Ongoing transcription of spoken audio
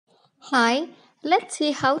Hi, let's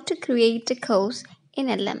see how to create a course in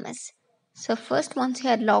LMS. So first, once you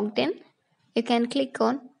are logged in, you can click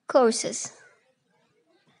on courses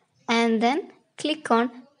and then click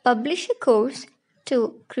on publish a course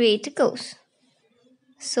to create a course.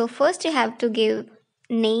 So first you have to give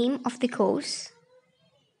name of the course.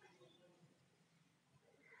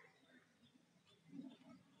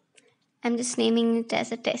 I'm just naming it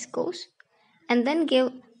as a test course and then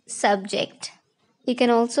give subject. You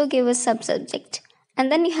can also give a subsubject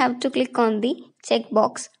and then you have to click on the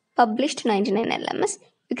checkbox publish to 99 LMS.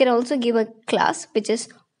 You can also give a class which is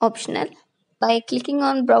optional. By clicking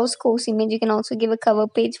on browse course image, you can also give a cover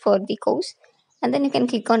page for the course and then you can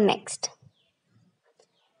click on next.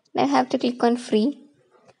 Now you have to click on free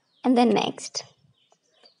and then next.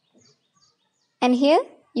 And here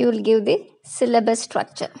you will give the syllabus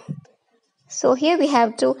structure. So here we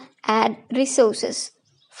have to add resources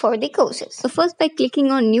for the courses. So first, by clicking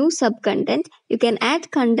on new subcontent, you can add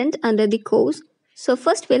content under the course. So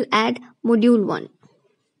first we'll add module 1.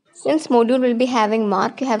 Since module will be having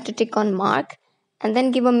mark, you have to tick on mark and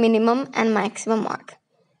then give a minimum and maximum mark.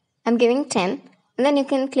 I'm giving 10 and then you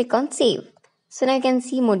can click on save. So now you can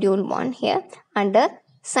see module 1 here under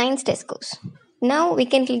science test course. Now we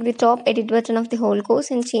can click the top edit button of the whole course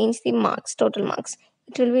and change the marks, total marks.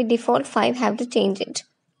 It will be default 5, have to change it.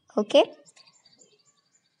 Okay.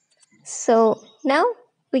 So now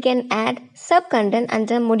we can add subcontent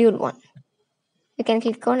under module 1. You can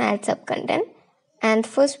click on add subcontent and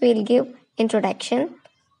first we'll give introduction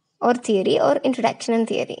or theory or introduction and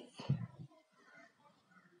theory.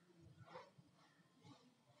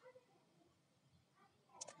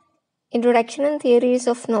 Introduction and theory is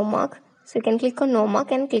of no mark. So you can click on no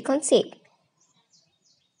mark and click on save.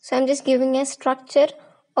 So I'm just giving a structure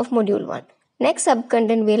of module 1. Next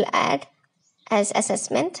subcontent we'll add as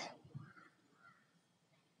assessment,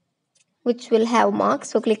 which will have marks.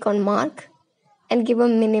 So click on mark and give a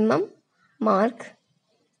minimum, mark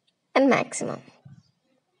and maximum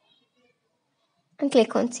and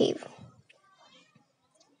click on save.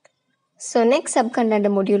 So next subcontent under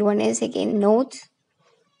module 1 is again notes.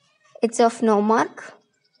 It's of no mark.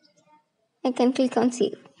 I can click on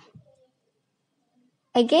save.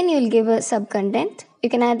 Again you will give a subcontent. You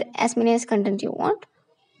can add as many as content you want.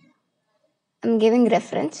 I'm giving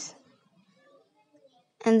reference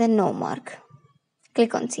and then no mark.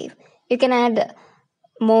 Click on save. You can add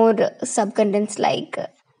more subcontents like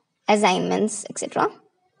assignments, etc.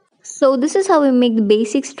 So this is how we make the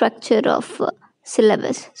basic structure of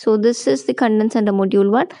syllabus. So this is the contents under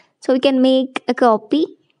module 1. So we can make a copy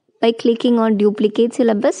by clicking on duplicate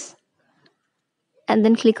syllabus and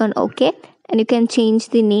then click on OK. And you can change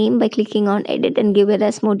the name by clicking on edit and give it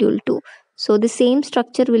as module 2. So the same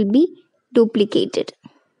structure will be duplicated.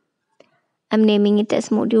 I'm naming it as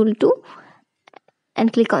module 2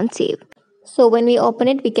 and click on save. So when we open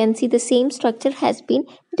it, we can see the same structure has been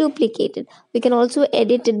duplicated. We can also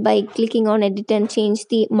edit it by clicking on edit and change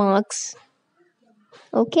the marks.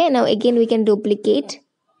 Okay, now again we can duplicate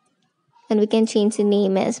and we can change the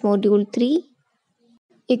name as module 3.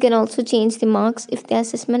 You can also change the marks. If the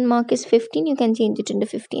assessment mark is 15, you can change it into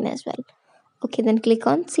 15 as well. Okay, then click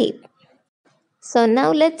on save. So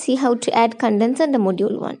now let's see how to add contents under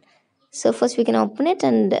module 1. So first we can open it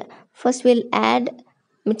and first we'll add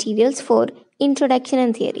materials for introduction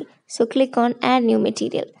and theory. So click on add new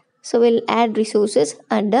material. So we'll add resources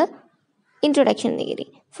under introduction theory.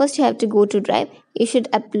 First you have to go to drive. You should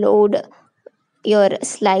upload your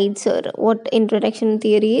slides or what introduction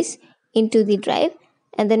theory is into the drive,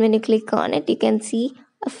 and then when you click on it you can see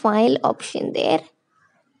a file option there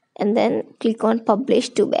and then click on publish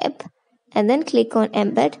to web and then click on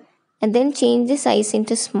embed and then change the size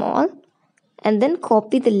into small and then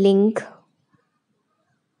copy the link.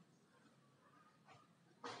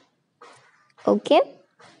 Okay,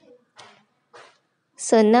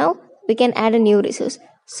 so now we can add a new resource.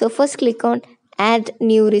 So first click on add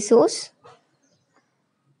new resource.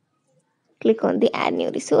 Click on the add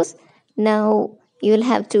new resource. Now you will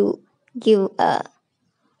have to give a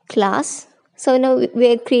class. So now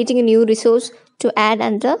we are creating a new resource to add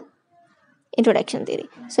under introduction theory.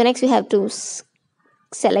 So next we have to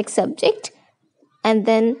select subject and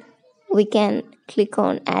then we can click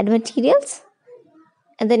on add materials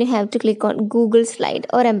and then you have to click on Google slide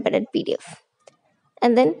or embedded PDF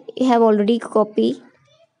and then you have already copied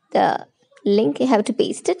the link, you have to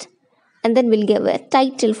paste it and then we'll give a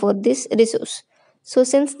title for this resource. So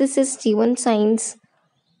since this is G1 Science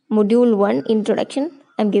module 1 introduction,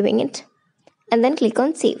 I'm giving it and then click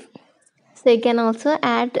on save. So you can also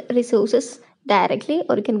add resources directly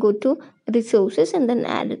or you can go to resources and then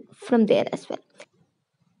add it from there as well.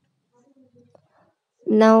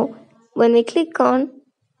 Now, when we click on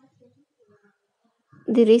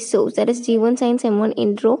the resource, that is G1 Science M1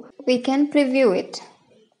 Intro, we can preview it.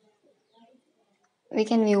 We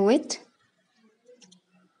can view it.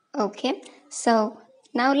 Okay, so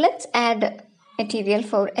now let's add material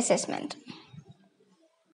for assessment.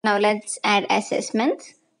 Now let's add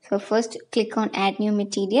assessments. So first click on add new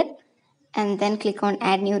material and then click on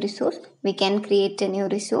add new resource. We can create a new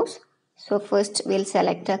resource. So first we'll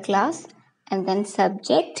select a class and then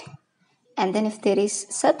subject, and then if there is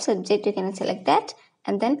sub-subject you can select that,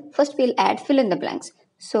 and then first we'll add fill in the blanks.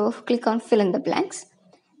 So click on fill in the blanks.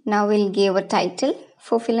 Now we'll give a title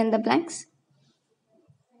for fill in the blanks.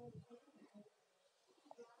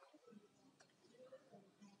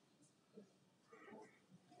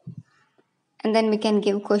 And then we can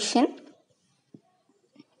give question.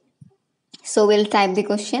 So we'll type the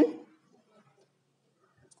question.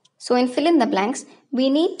 So in fill in the blanks, we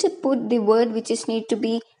need to put the word which is need to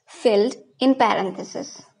be filled in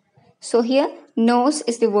parentheses. So here nose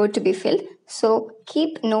is the word to be filled. So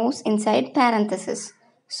keep nose inside parentheses.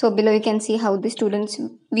 So below you can see how the students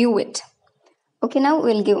view it. Okay, now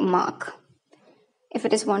we'll give mark. If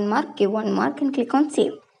it is 1 mark, give 1 mark and click on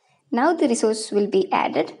save. Now the resource will be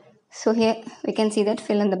added. So here we can see that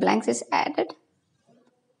fill in the blanks is added.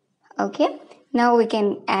 Okay, now we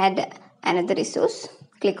can add another resource.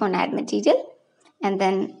 Click on add material and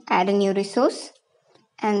then add a new resource,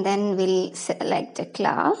 and then we'll select a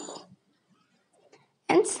class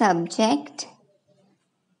and subject,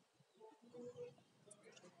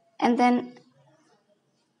 and then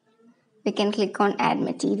we can click on add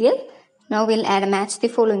material. Now we'll add a match the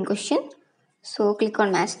following question. So click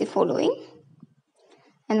on match the following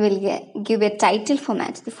and we'll give a title for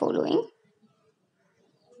match the following,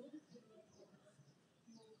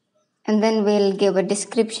 and then we'll give a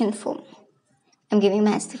description form. I'm giving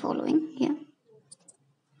match the following here.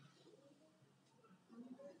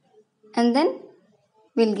 And then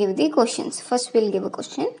we'll give the questions. First we'll give a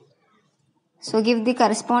question. So give the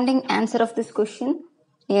corresponding answer of this question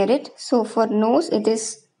near it. So for nose it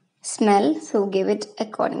is smell, so give it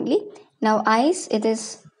accordingly. Now eyes it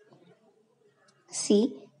is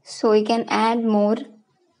see. So you can add more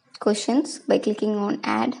questions by clicking on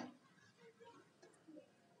add.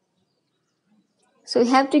 So you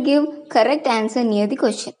have to give correct answer near the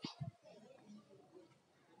question.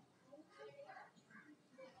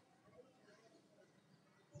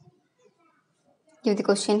 Give the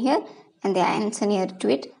question here and the answer near to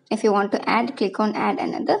it. If you want to add, click on add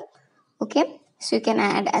another. Okay, so you can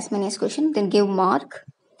add as many as question, then give mark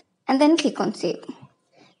and then click on save.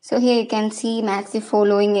 So here you can see match the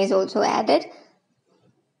following is also added.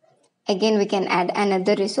 Again we can add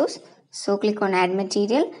another resource. So click on add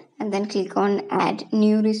material and then click on add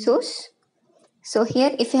new resource. So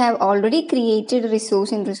here if you have already created a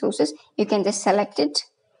resource in resources, you can just select it.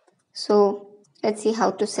 So let's see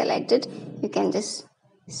how to select it. You can just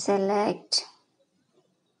select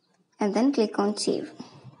and then click on save.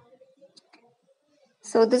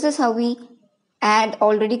 So this is how we add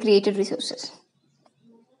already created resources.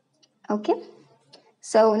 Okay,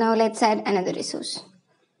 so now let's add another resource.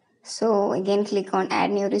 So again click on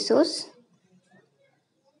add new resource.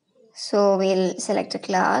 So we'll select a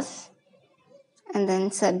class and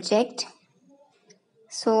then subject.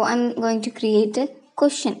 So I'm going to create a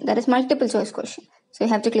question, that is multiple choice question. So you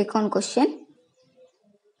have to click on question.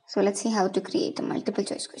 So let's see how to create a multiple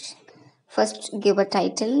choice question. First give a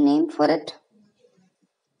title name for it,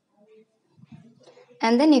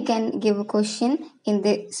 and then you can give a question in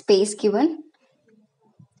the space given.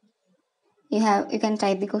 You can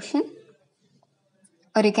type the question,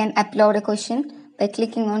 or you can upload a question by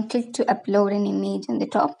clicking on click to upload an image on the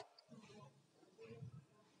top.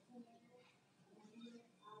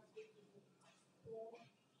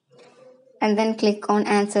 And then click on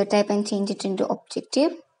answer type and change it into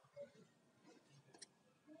objective.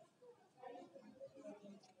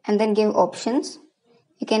 And then give options.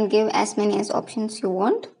 You can give as many as options you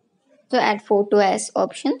want. So add photo as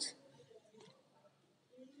options.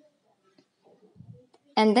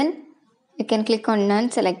 And then you can click on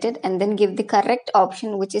none selected and then give the correct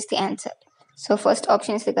option, which is the answer. So first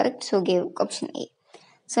option is the correct, so give option A.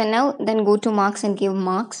 So now then go to marks and give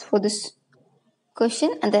marks for this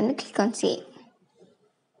question and then click on save.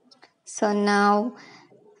 So now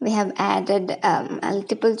we have added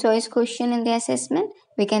multiple choice question in the assessment.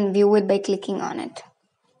 We can view it by clicking on it.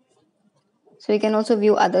 So you can also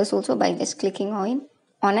view others also by just clicking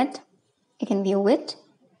on it. You can view it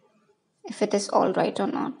if it is all right or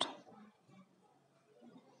not.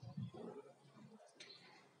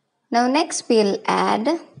 Now next we'll add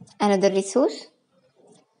another resource.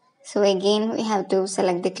 So again we have to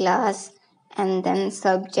select the class and then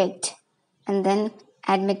subject and then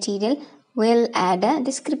add material. We'll add a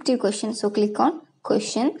descriptive question. So click on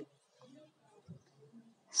question.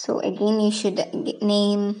 So again you should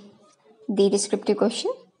name the descriptive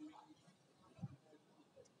question.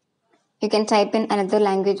 You can type in another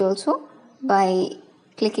language also by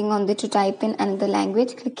clicking on the to type in another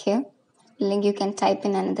language. Click here. Link, you can type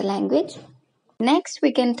in another language. Next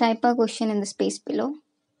we can type a question in the space below.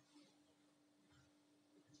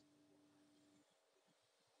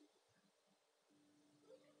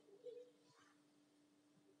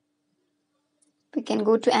 We can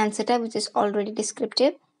go to answer tab, which is already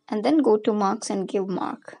descriptive, and then go to marks and give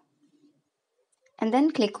mark. And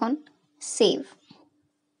then click on save.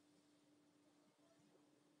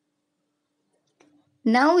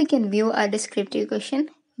 Now we can view our descriptive question.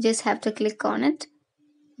 Just have to click on it.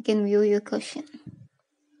 You can view your question.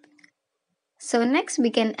 So next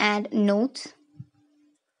we can add notes.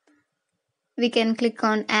 We can click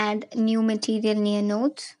on add new material near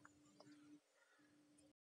notes.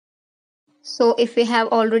 So if we have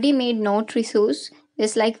already made note resource,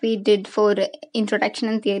 just like we did for introduction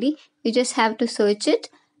and theory, you just have to search it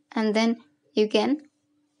and then you can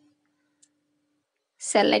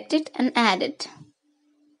select it and add it.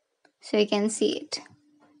 So you can see it.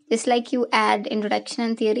 Just like you add introduction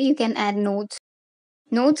and theory, you can add notes.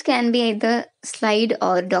 Notes can be either slide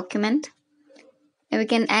or document. And we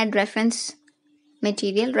can add reference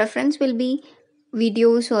material. Reference will be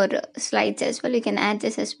videos or slides as well. You can add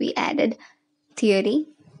this as we added theory.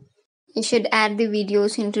 You should add the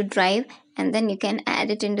videos into drive and then you can add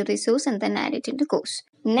it into resource and then add it into course.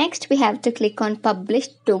 Next we have to click on publish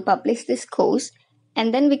to publish this course,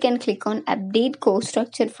 and then we can click on update course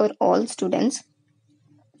structure for all students.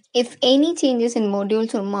 If any changes in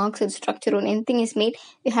modules or marks or structure or anything is made,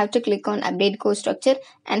 you have to click on update course structure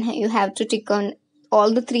and you have to tick on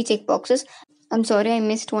all the 3 checkboxes. I'm sorry I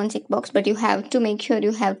missed one checkbox, but you have to make sure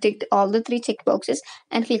you have ticked all the 3 checkboxes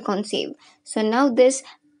and click on save. So now this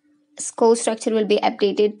course structure will be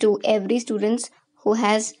updated to every student who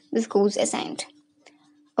has this course assigned.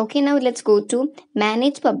 Okay, now let's go to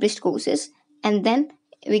manage published courses, and then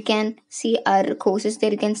we can see our courses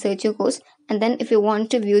there. You can search your course, and then if you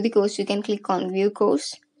want to view the course, you can click on view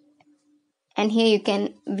course, and here you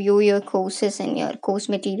can view your courses and your course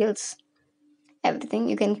materials, everything.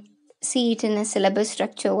 You can see it in a syllabus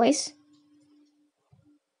structure wise.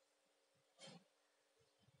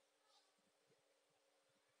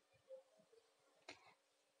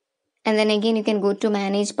 And then again you can go to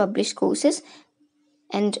manage published courses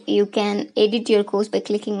and you can edit your course by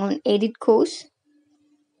clicking on edit course.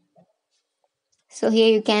 So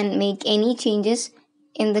here you can make any changes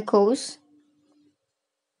in the course.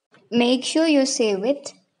 Make sure you save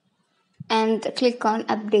it and click on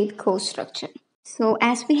update course structure. So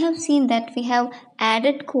as we have seen that we have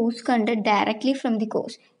added course content directly from the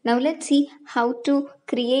course. Now let's see how to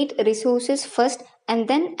create resources first and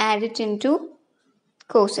then add it into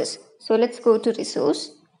courses. So let's go to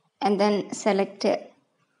resource and then select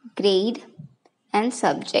grade and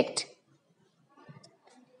subject.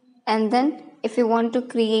 And then if you want to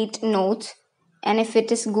create notes, and if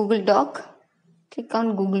it is Google Doc, click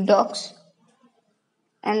on Google Docs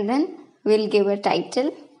and then we'll give a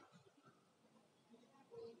title.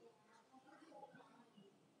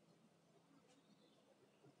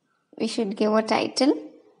 We should give a title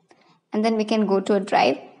and then we can go to a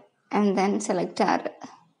drive and then select our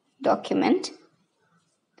document,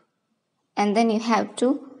 and then you have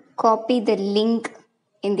to copy the link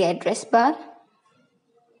in the address bar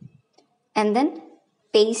and then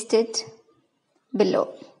paste it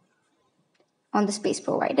below on the space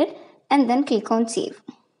provided and then click on save.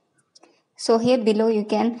 So here below you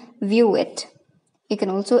can view it. You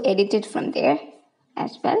can also edit it from there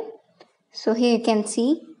as well. So here you can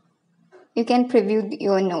see, you can preview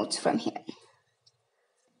your notes from here.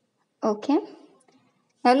 Okay.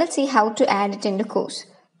 Now let's see how to add it into course.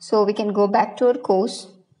 So we can go back to our course.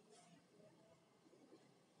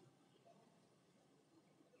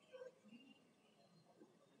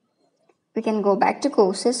 We can go back to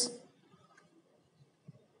courses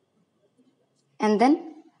and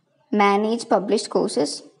then manage published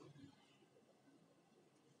courses.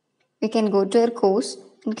 We can go to our course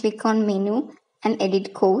and click on menu and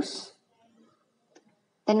edit course.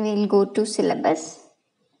 Then we'll go to syllabus.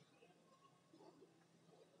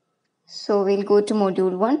 So we'll go to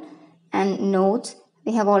module 1 and notes.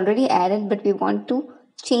 We have already added but we want to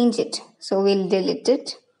change it. So we'll delete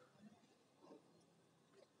it.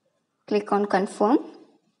 Click on confirm.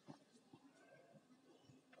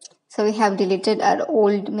 So we have deleted our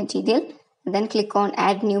old material Then click on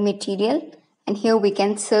add new material, and here we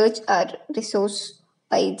can search our resource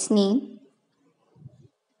by its name.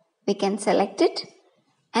 We can select it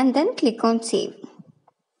and then click on save.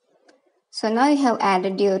 So now you have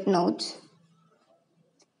added your notes.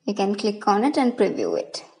 You can click on it and preview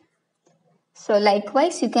it. So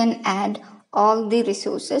likewise, you can add all the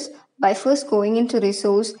resources by first going into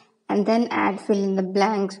resource and then fill in the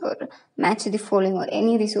blanks or match the following or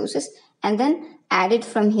any resources, and then add it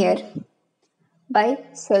from here by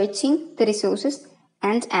searching the resources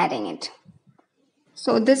and adding it.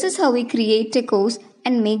 So this is how we create a course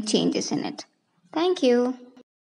and make changes in it. Thank you.